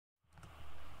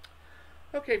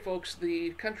Okay, folks,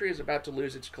 the country is about to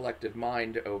lose its collective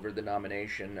mind over the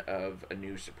nomination of a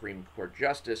new Supreme Court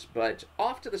justice, but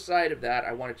off to the side of that,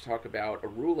 I wanted to talk about a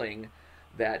ruling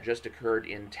that just occurred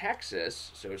in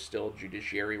Texas, so still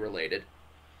judiciary related,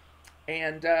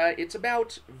 and it's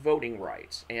about voting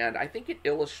rights. And I think it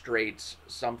illustrates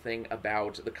something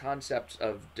about the concepts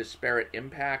of disparate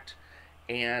impact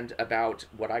and about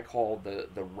what I call the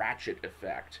ratchet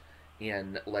effect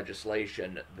in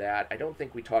legislation that I don't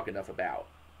think we talk enough about.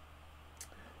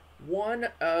 One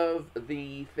of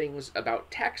the things about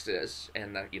Texas,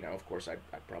 and of course, I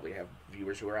probably have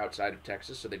viewers who are outside of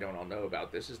Texas, so they don't all know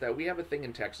about this, is that we have a thing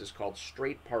in Texas called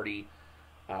straight party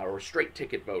or straight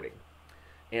ticket voting.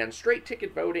 And straight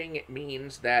ticket voting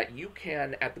means that you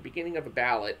can, at the beginning of a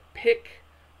ballot, pick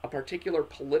a particular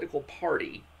political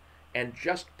party and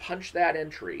just punch that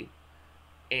entry,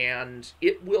 and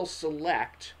it will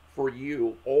select for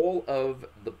you all of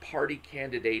the party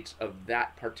candidates of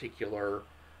that particular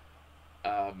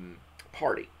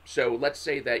party. So let's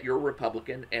say that you're a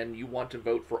Republican and you want to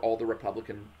vote for all the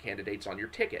Republican candidates on your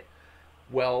ticket.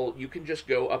 Well, you can just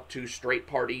go up to straight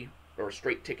party or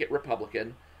straight ticket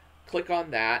Republican, click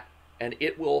on that, and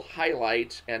it will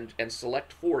highlight and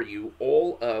select for you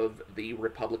all of the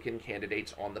Republican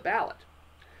candidates on the ballot.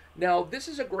 Now, this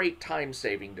is a great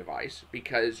time-saving device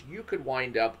because you could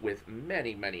wind up with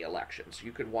many, many elections.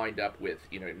 You could wind up with,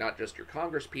 not just your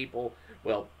congresspeople.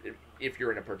 Well, if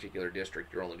you're in a particular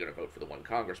district, you're only going to vote for the one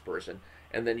congressperson.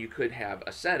 And then you could have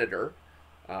a senator,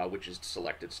 which is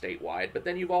selected statewide. But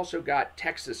then you've also got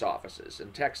Texas offices.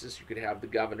 In Texas, you could have the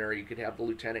governor, you could have the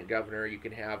lieutenant governor, you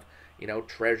can have,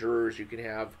 treasurers, you can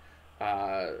have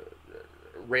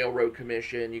railroad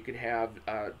commission, you could have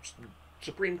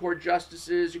Supreme Court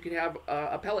justices, you could have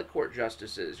appellate court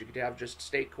justices, you could have just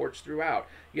state courts throughout,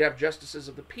 you could have justices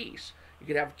of the peace, you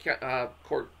could have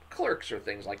court clerks or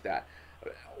things like that.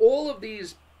 All of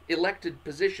these elected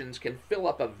positions can fill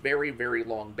up a very, very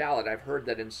long ballot. I've heard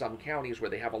that in some counties where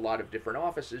they have a lot of different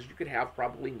offices, you could have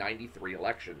probably 93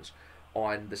 elections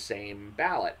on the same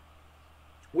ballot,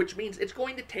 which means it's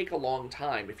going to take a long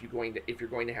time if you're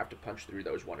going to have to punch through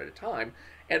those one at a time.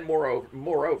 And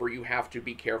moreover, you have to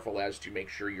be careful as to make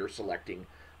sure you're selecting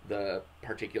the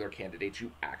particular candidates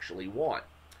you actually want.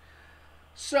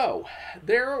 So,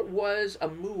 there was a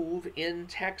move in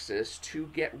Texas to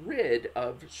get rid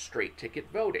of straight ticket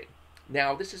voting.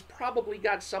 Now, this has probably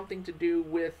got something to do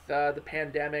with the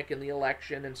pandemic and the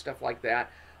election and stuff like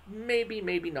that. Maybe,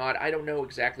 maybe not. I don't know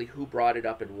exactly who brought it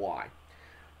up and why.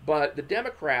 But the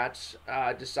Democrats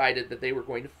decided that they were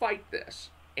going to fight this.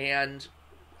 And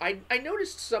I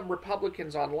noticed some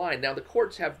Republicans online. Now, the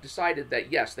courts have decided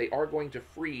that, yes, they are going to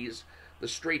freeze the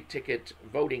straight ticket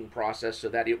voting process so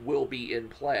that it will be in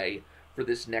play for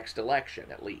this next election,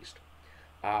 at least.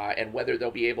 And whether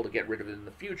they'll be able to get rid of it in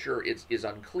the future is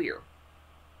unclear.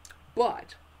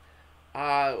 But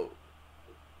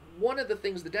one of the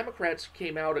things the Democrats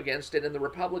came out against it, and the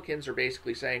Republicans are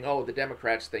basically saying, oh, the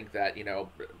Democrats think that,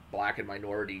 black and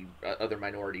other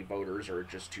minority voters are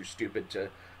just too stupid to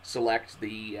select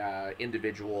the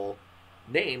individual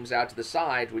names out to the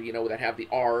side, that have the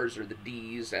R's or the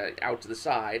D's out to the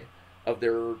side of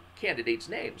their candidates'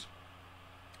 names.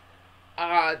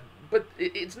 But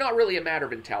it's not really a matter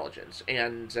of intelligence,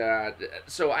 and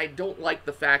so I don't like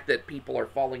the fact that people are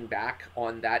falling back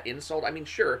on that insult. I mean,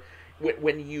 sure,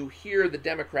 when you hear the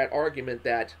Democrat argument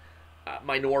that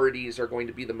minorities are going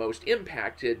to be the most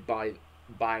impacted by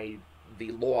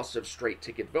the loss of straight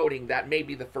ticket voting, that may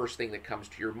be the first thing that comes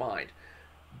to your mind.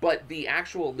 But the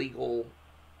actual legal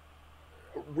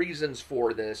reasons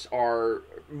for this are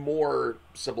more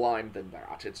sublime than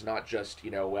that. It's not just,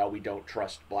 well, we don't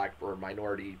trust black or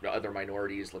other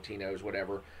minorities, Latinos,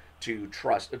 whatever, to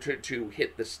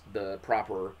hit the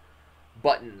proper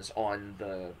buttons on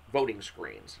the voting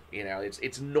screens.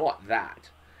 It's not that.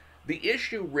 The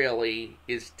issue really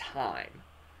is time.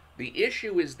 The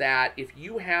issue is that if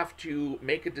you have to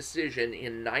make a decision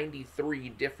in 93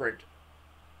 different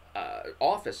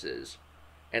offices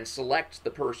and select the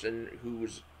person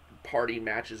whose party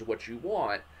matches what you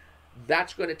want,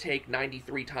 that's going to take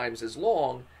 93 times as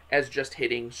long as just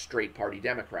hitting straight party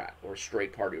Democrat or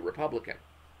straight party Republican.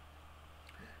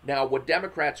 Now, what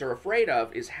Democrats are afraid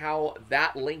of is how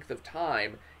that length of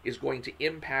time is going to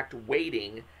impact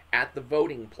weighting at the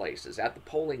voting places, at the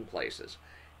polling places.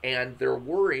 And they're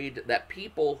worried that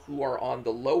people who are on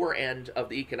the lower end of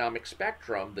the economic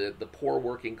spectrum, the poor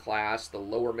working class, the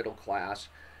lower middle class,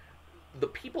 the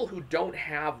people who don't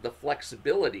have the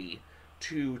flexibility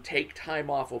to take time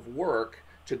off of work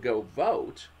to go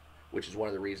vote, which is one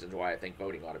of the reasons why I think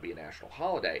voting ought to be a national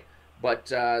holiday,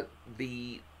 but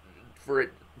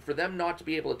for them not to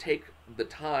be able to take the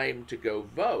time to go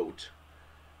vote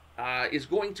is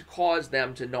going to cause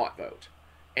them to not vote.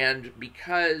 And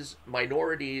because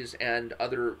minorities and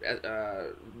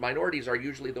other minorities are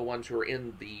usually the ones who are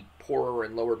in the poorer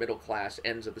and lower middle class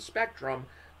ends of the spectrum,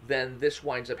 then this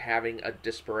winds up having a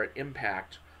disparate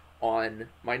impact on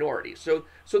minorities.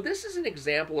 So this is an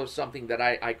example of something that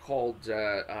I called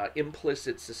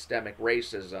implicit systemic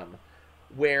racism,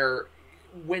 where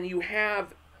when you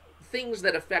have things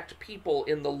that affect people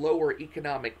in the lower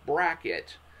economic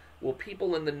bracket, well,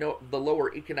 people in the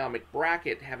lower economic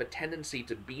bracket have a tendency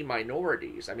to be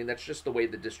minorities. I mean, that's just the way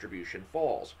the distribution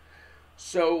falls.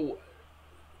 So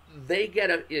they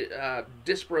get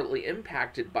disparately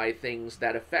impacted by things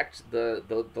that affect the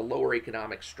lower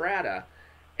economic strata,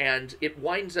 and it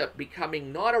winds up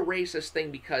becoming not a racist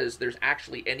thing because there's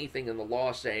actually anything in the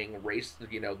law saying race,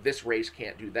 this race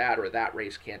can't do that or that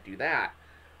race can't do that,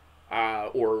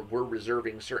 or we're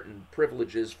reserving certain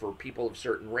privileges for people of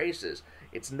certain races.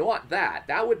 It's not that.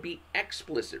 That would be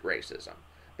explicit racism.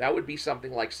 That would be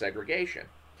something like segregation.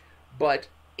 But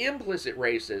implicit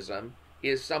racism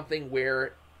is something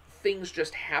where things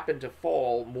just happen to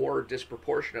fall more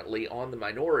disproportionately on the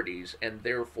minorities, and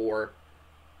therefore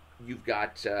you've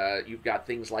got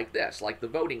things like this, like the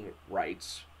voting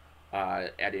rights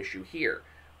at issue here.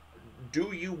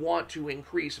 Do you want to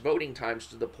increase voting times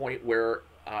to the point where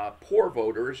poor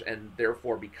voters, and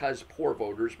therefore because poor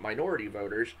voters, minority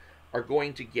voters, are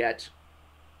going to get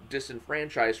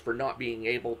disenfranchised for not being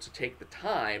able to take the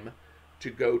time to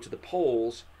go to the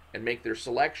polls and make their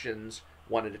selections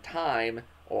one at a time,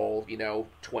 all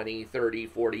 20, 30,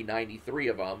 40, 93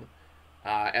 of them,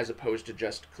 as opposed to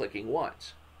just clicking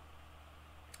once.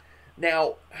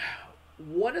 Now,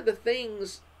 one of the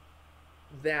things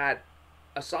that,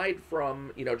 aside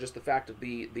from just the fact of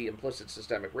the implicit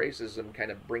systemic racism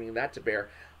kind of bringing that to bear,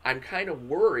 I'm kind of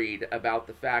worried about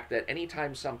the fact that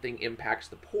anytime something impacts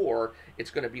the poor,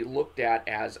 it's going to be looked at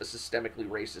as a systemically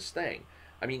racist thing.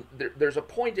 I mean, there's a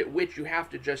point at which you have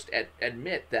to just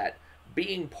admit that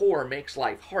being poor makes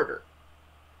life harder.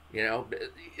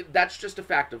 That's just a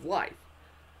fact of life.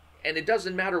 And it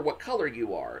doesn't matter what color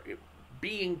you are.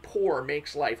 Being poor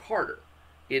makes life harder.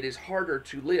 It is harder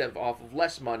to live off of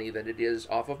less money than it is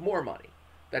off of more money.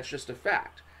 That's just a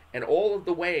fact. And all of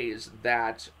the ways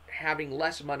that having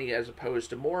less money as opposed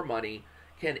to more money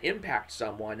can impact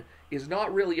someone is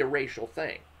not really a racial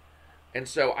thing. And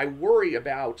so I worry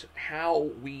about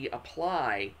how we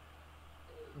apply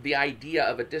the idea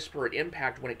of a disparate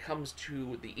impact when it comes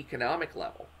to the economic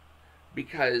level.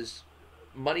 Because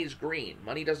money's green.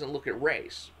 Money doesn't look at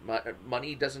race.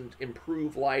 Money doesn't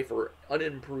improve life or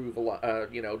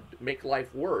make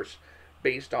life worse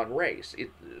based on race.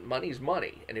 Money's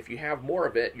money, and if you have more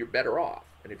of it, you're better off,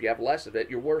 and if you have less of it,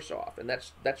 you're worse off, and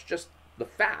that's just the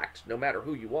fact, no matter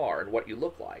who you are and what you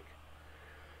look like.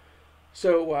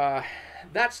 So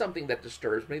that's something that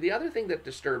disturbs me. The other thing that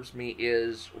disturbs me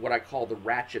is what I call the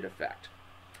Ratchet effect.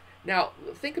 Now,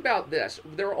 think about this.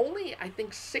 There are only, I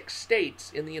think, 6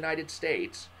 states in the United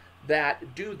States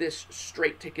that do this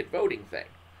straight ticket voting thing.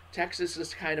 Texas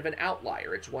is kind of an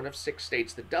outlier. It's one of 6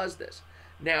 states that does this.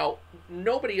 Now,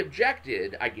 nobody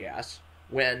objected, I guess,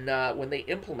 when they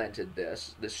implemented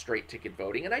this straight ticket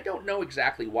voting, and I don't know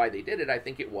exactly why they did it. I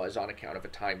think it was on account of a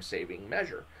time-saving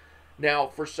measure. Now,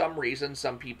 for some reason,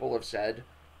 some people have said,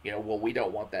 well, we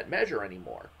don't want that measure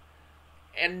anymore.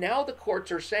 And now the courts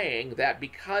are saying that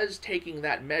because taking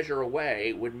that measure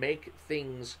away would make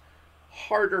things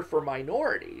harder for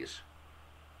minorities,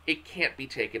 it can't be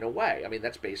taken away. I mean,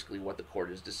 that's basically what the court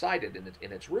has decided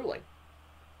in its ruling.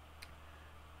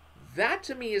 That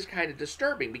to me is kind of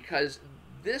disturbing, because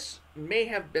this may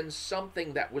have been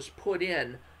something that was put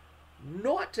in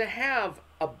not to have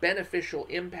a beneficial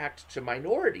impact to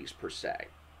minorities per se.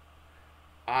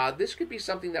 This could be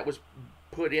something that was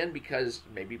put in because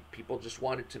maybe people just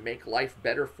wanted to make life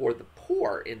better for the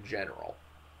poor in general.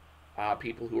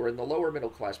 People who are in the lower middle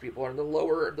class, people who are in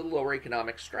the lower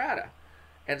economic strata,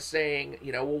 and saying,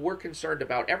 well, we're concerned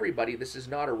about everybody. This is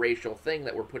not a racial thing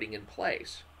that we're putting in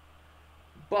place.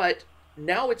 But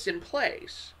now it's in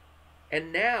place,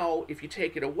 and now if you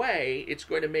take it away, it's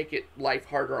going to make it life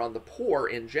harder on the poor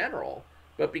in general.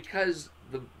 But because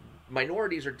the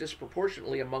minorities are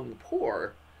disproportionately among the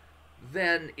poor,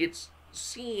 then it's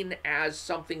seen as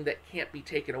something that can't be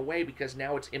taken away because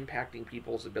now it's impacting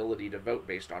people's ability to vote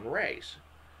based on race.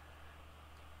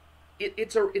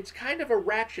 It's kind of a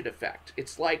ratchet effect.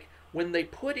 It's like when they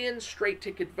put in straight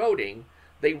ticket voting,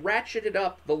 they ratcheted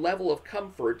up the level of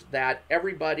comfort that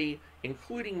everybody,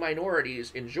 including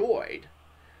minorities, enjoyed.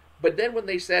 But then when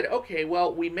they said, okay,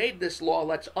 well, we made this law,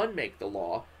 let's unmake the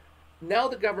law, Now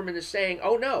the government is saying,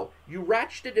 oh no, you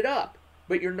ratcheted it up,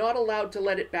 but you're not allowed to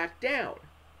let it back down.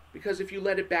 Because if you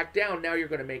let it back down, now you're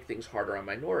going to make things harder on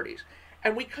minorities.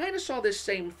 And we kind of saw this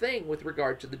same thing with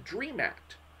regard to the DREAM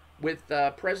Act. With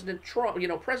President Trump,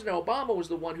 President Obama was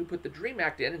the one who put the DREAM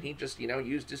Act in, and he just,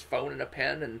 used his phone and a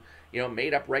pen and,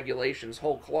 made up regulations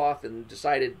whole cloth and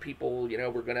decided people,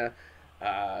 were going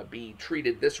to be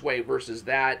treated this way versus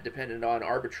that, dependent on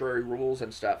arbitrary rules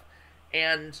and stuff.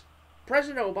 And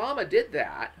President Obama did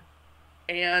that,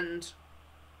 and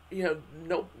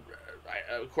no,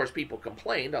 of course, people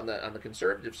complained on the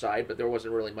conservative side, but there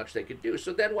wasn't really much they could do.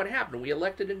 So then what happened? We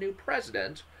elected a new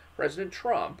president, President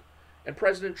Trump, and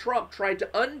President Trump tried to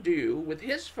undo with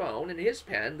his phone and his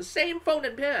pen, the same phone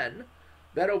and pen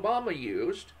that Obama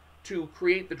used to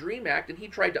create the DREAM Act, and he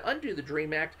tried to undo the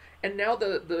DREAM Act, and now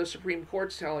the Supreme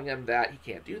Court's telling him that he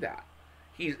can't do that.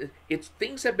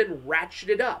 Things have been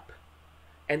ratcheted up,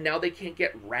 and now they can't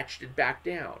get ratcheted back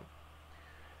down.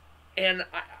 And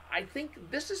I think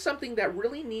this is something that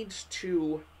really needs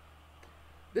to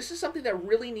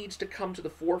come to the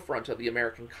forefront of the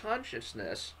American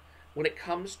consciousness when it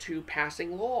comes to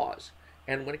passing laws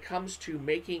and when it comes to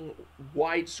making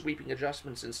wide sweeping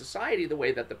adjustments in society the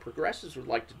way that the progressives would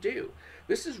like to do.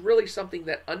 This is really something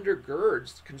that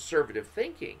undergirds conservative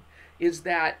thinking, is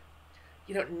that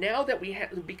now that we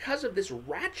have, because of this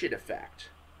ratchet effect,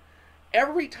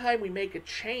 every time we make a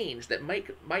change that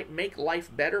might make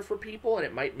life better for people, and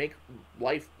it might make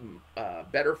life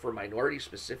better for minorities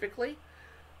specifically,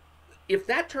 if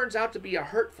that turns out to be a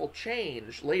hurtful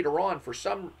change later on for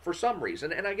some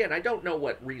reason, and again, I don't know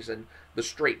what reason the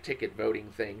straight ticket voting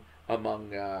thing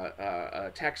among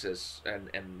Texas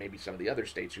and maybe some of the other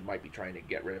states who might be trying to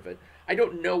get rid of it, I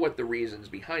don't know what the reasons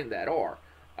behind that are.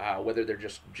 Whether they're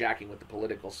just jacking with the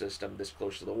political system this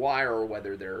close to the wire, or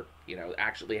whether they're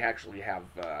actually have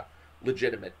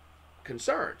legitimate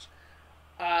concerns,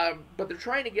 but they're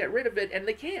trying to get rid of it and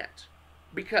they can't,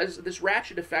 because this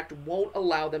ratchet effect won't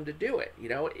allow them to do it.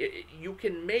 You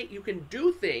can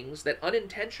do things that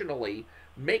unintentionally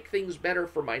make things better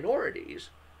for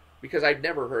minorities, because I've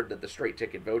never heard that the straight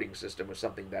ticket voting system was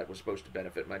something that was supposed to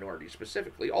benefit minorities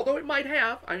specifically, although it might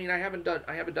have. I mean, I haven't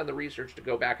done the research to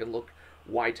go back and look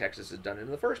why Texas has done it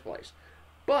in the first place.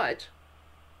 But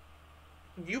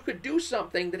you could do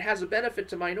something that has a benefit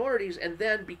to minorities, and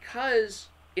then because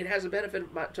it has a benefit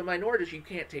to minorities, you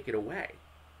can't take it away.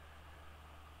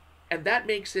 And that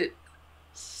makes it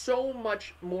so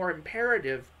much more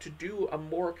imperative to do a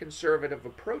more conservative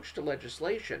approach to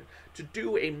legislation, to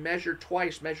do a measure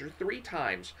twice, measure three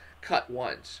times, cut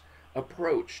once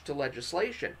approach to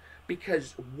legislation,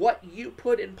 because what you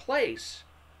put in place,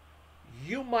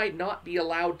 you might not be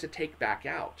allowed to take back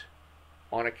out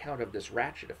on account of this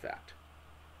ratchet effect.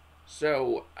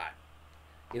 So,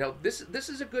 this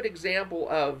is a good example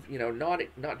of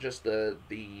not just the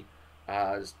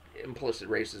implicit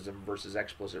racism versus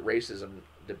explicit racism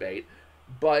debate,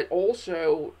 but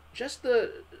also just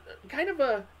the kind of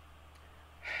a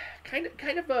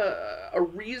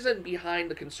reason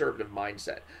behind the conservative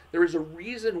mindset. There is a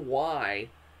reason why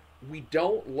we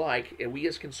don't like, and we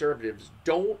as conservatives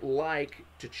don't like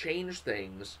to change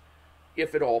things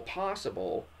if at all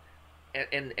possible.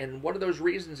 And one of those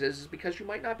reasons is because you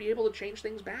might not be able to change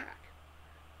things back.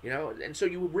 And so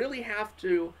you really have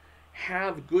to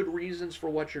have good reasons for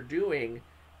what you're doing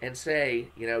and say,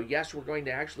 yes, we're going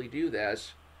to actually do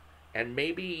this, and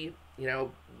maybe,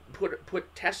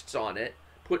 put tests on it,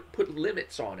 put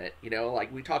limits on it,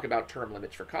 like we talk about term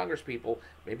limits for Congress people.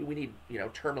 Maybe we need,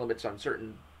 term limits on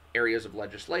certain areas of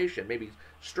legislation. Maybe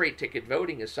straight ticket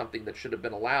voting is something that should have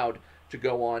been allowed to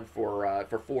go on for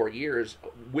 4 years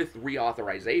with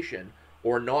reauthorization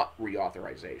or not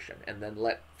reauthorization, and then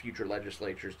let future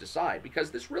legislatures decide, because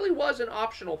this really was an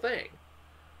optional thing.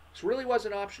 This really was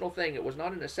an optional thing. It was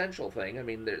not an essential thing. I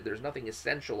mean, there's nothing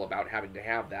essential about having to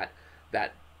have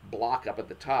that block up at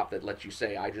the top that lets you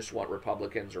say, I just want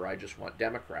Republicans or I just want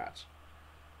Democrats.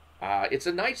 It's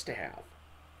a nice to have.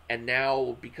 And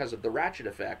now, because of the ratchet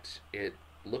effect, it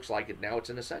looks like it's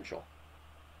an essential.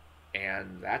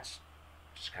 And that's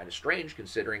just kind of strange,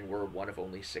 considering we're one of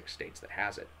only 6 states that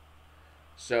has it.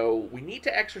 So we need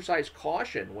to exercise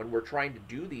caution when we're trying to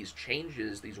do these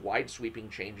changes, these wide-sweeping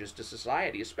changes to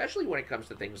society, especially when it comes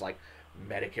to things like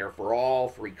Medicare for all,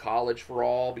 free college for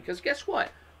all, because guess what?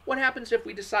 What happens if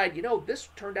we decide, this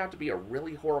turned out to be a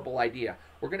really horrible idea,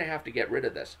 we're going to have to get rid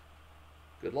of this?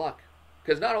 Good luck.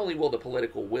 Because not only will the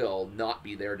political will not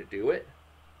be there to do it,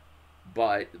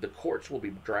 but the courts will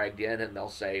be dragged in and they'll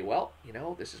say, well,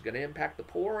 this is going to impact the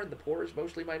poor, and the poor is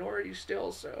mostly minorities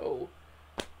still, so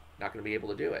not going to be able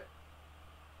to do it.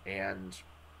 And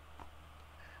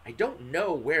I don't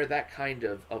know where that kind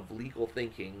of legal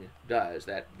thinking does,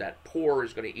 that poor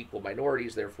is going to equal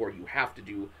minorities, therefore you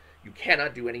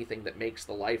cannot do anything that makes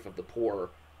the life of the poor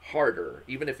harder,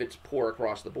 even if it's poor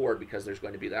across the board, because there's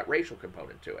going to be that racial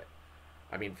component to it.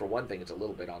 I mean, for one thing, it's a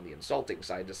little bit on the insulting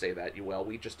side to say that, well,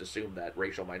 we just assume that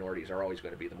racial minorities are always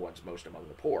going to be the ones most among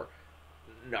the poor.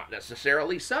 Not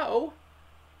necessarily so.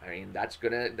 I mean, that's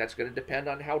gonna depend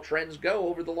on how trends go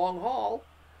over the long haul.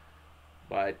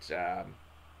 But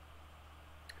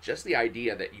just the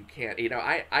idea that you can't,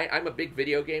 I'm a big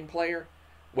video game player.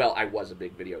 Well, I was a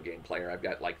big video game player. I've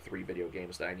got like 3 video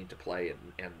games that I need to play,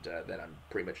 and then I'm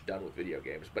pretty much done with video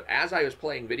games. But as I was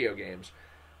playing video games,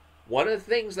 one of the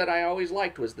things that I always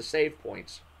liked was the save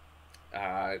points.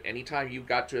 Anytime you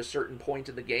got to a certain point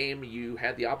in the game, you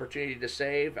had the opportunity to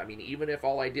save. I mean, even if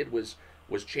all I did was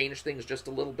change things just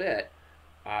a little bit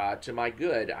to my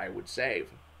good, I would save,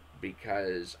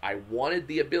 because I wanted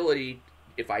the ability,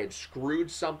 if I had screwed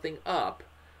something up,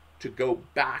 to go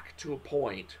back to a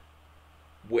point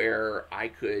where I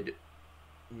could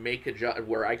make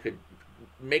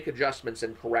adjustments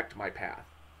and correct my path.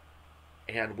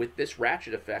 And with this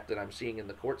ratchet effect that I'm seeing in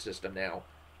the court system now,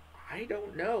 I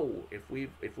don't know if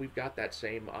we've got that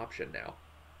same option now,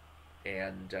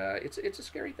 and it's a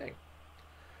scary thing.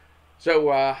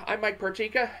 So I'm Mike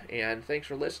Partika, and thanks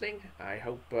for listening. I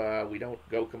hope we don't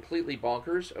go completely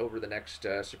bonkers over the next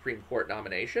Supreme Court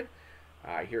nomination.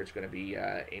 I hear it's going to be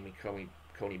Amy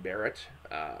Coney Barrett,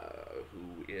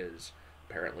 who is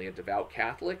apparently a devout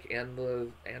Catholic, and the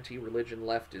anti-religion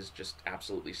left is just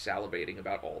absolutely salivating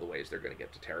about all the ways they're going to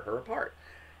get to tear her apart.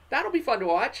 That'll be fun to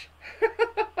watch.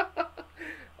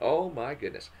 Oh my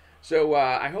goodness. So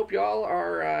I hope y'all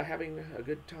are having a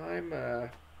good time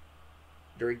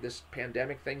during this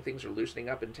pandemic thing. Things are loosening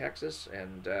up in Texas,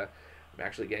 and I'm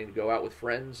actually getting to go out with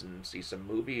friends and see some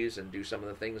movies and do some of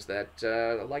the things that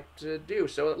I like to do.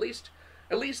 So at least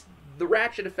the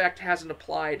ratchet effect hasn't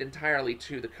applied entirely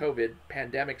to the COVID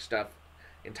pandemic stuff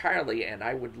entirely, and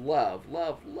I would love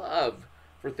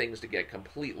for things to get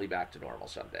completely back to normal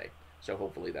someday. So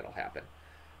hopefully that'll happen.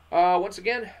 Once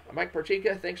again, I'm Mike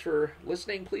Partika. Thanks for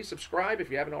listening. Please subscribe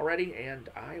if you haven't already, and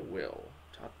I will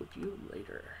talk with you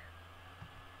later.